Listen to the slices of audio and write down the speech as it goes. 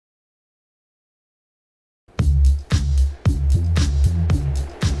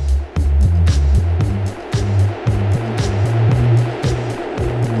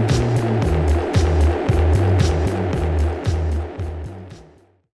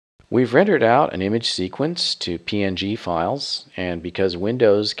We've rendered out an image sequence to PNG files, and because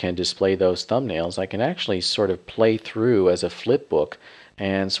Windows can display those thumbnails, I can actually sort of play through as a flipbook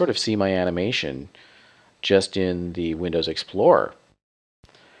and sort of see my animation just in the Windows Explorer.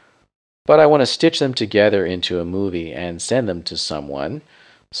 But I want to stitch them together into a movie and send them to someone,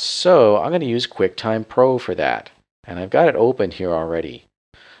 so I'm going to use Quicktime Pro for that. And I've got it open here already.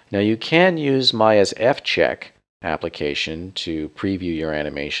 Now you can use Maya's F-Check application to preview your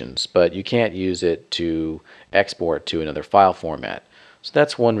animations, but you can't use it to export to another file format. So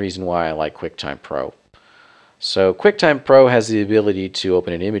that's one reason why I like Quicktime Pro. So Quicktime Pro has the ability to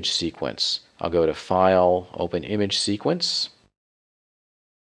open an image sequence. I'll go to File, Open Image Sequence,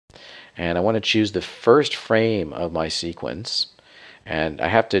 and I want to choose the first frame of my sequence, and I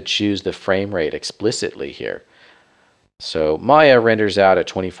have to choose the frame rate explicitly here. So Maya renders out at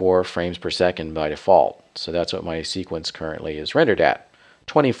 24 frames per second by default. So that's what my sequence currently is rendered at,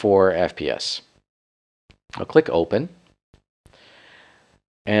 24 FPS. I'll click Open.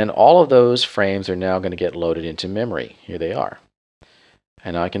 And all of those frames are now going to get loaded into memory. Here they are.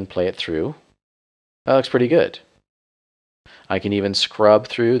 And I can play it through. That looks pretty good. I can even scrub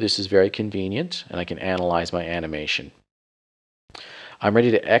through. This is very convenient. And I can analyze my animation. I'm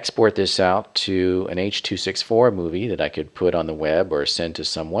ready to export this out to an H.264 movie that I could put on the web or send to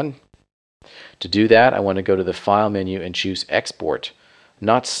someone. To do that, I want to go to the File menu and choose Export.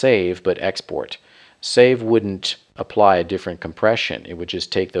 Not Save, but Export. Save wouldn't apply a different compression. It would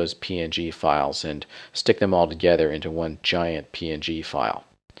just take those PNG files and stick them all together into one giant PNG file.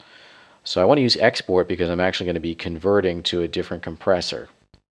 So I want to use Export because I'm actually going to be converting to a different compressor.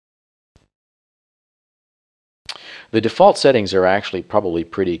 The default settings are actually probably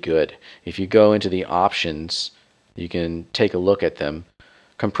pretty good. If you go into the options, you can take a look at them.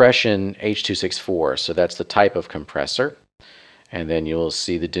 Compression H.264, so that's the type of compressor. And then you'll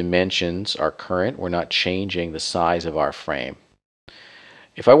see the dimensions are current. We're not changing the size of our frame.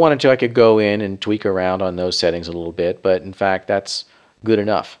 If I wanted to, I could go in and tweak around on those settings a little bit, but in fact, that's good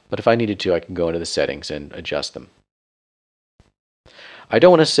enough. But if I needed to, I can go into the settings and adjust them. I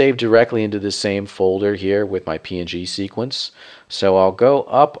don't want to save directly into the same folder here with my PNG sequence, so I'll go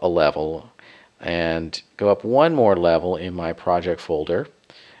up a level and go up one more level in my project folder,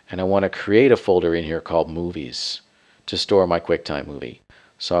 and I want to create a folder in here called Movies to store my QuickTime movie.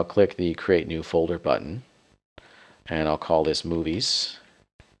 So I'll click the Create New Folder button, and I'll call this Movies,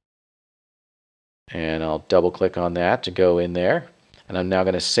 and I'll double click on that to go in there, and I'm now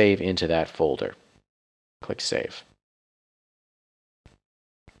going to save into that folder. Click Save.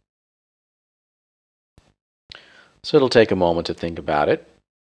 So it'll take a moment to think about it.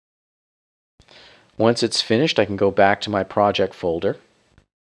 Once it's finished, I can go back to my project folder,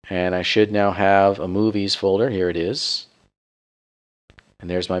 and I should now have a Movies folder. Here it is. And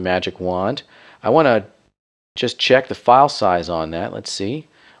there's my magic wand. I want to just check the file size on that. Let's see.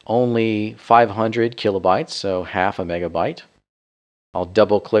 Only 500 kilobytes, so half a megabyte. I'll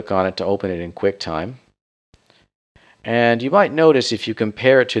double click on it to open it in QuickTime. And you might notice if you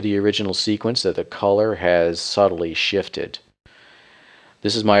compare it to the original sequence that the color has subtly shifted.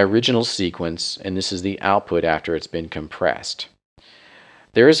 This is my original sequence, and this is the output after it's been compressed.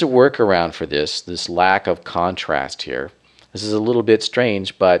 There is a workaround for this lack of contrast here. This is a little bit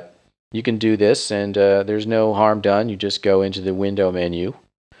strange, but you can do this, and there's no harm done. You just go into the Window menu,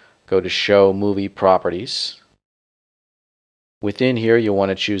 go to Show Movie Properties. Within here, you'll want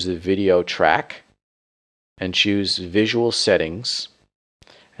to choose the video track and choose Visual Settings.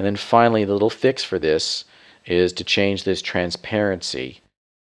 And then finally, the little fix for this is to change this transparency.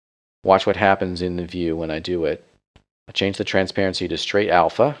 Watch what happens in the view when I do it. I change the transparency to straight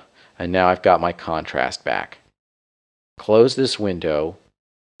alpha, and now I've got my contrast back. Close this window,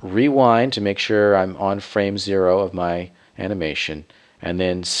 rewind to make sure I'm on frame 0 of my animation, and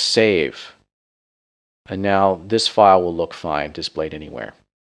then save. And now this file will look fine displayed anywhere.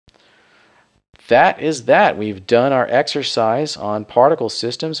 That is that. We've done our exercise on particle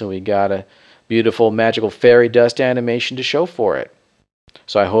systems, and we got a beautiful magical fairy dust animation to show for it.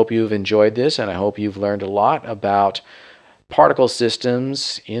 So I hope you've enjoyed this, and I hope you've learned a lot about particle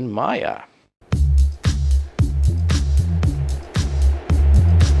systems in Maya.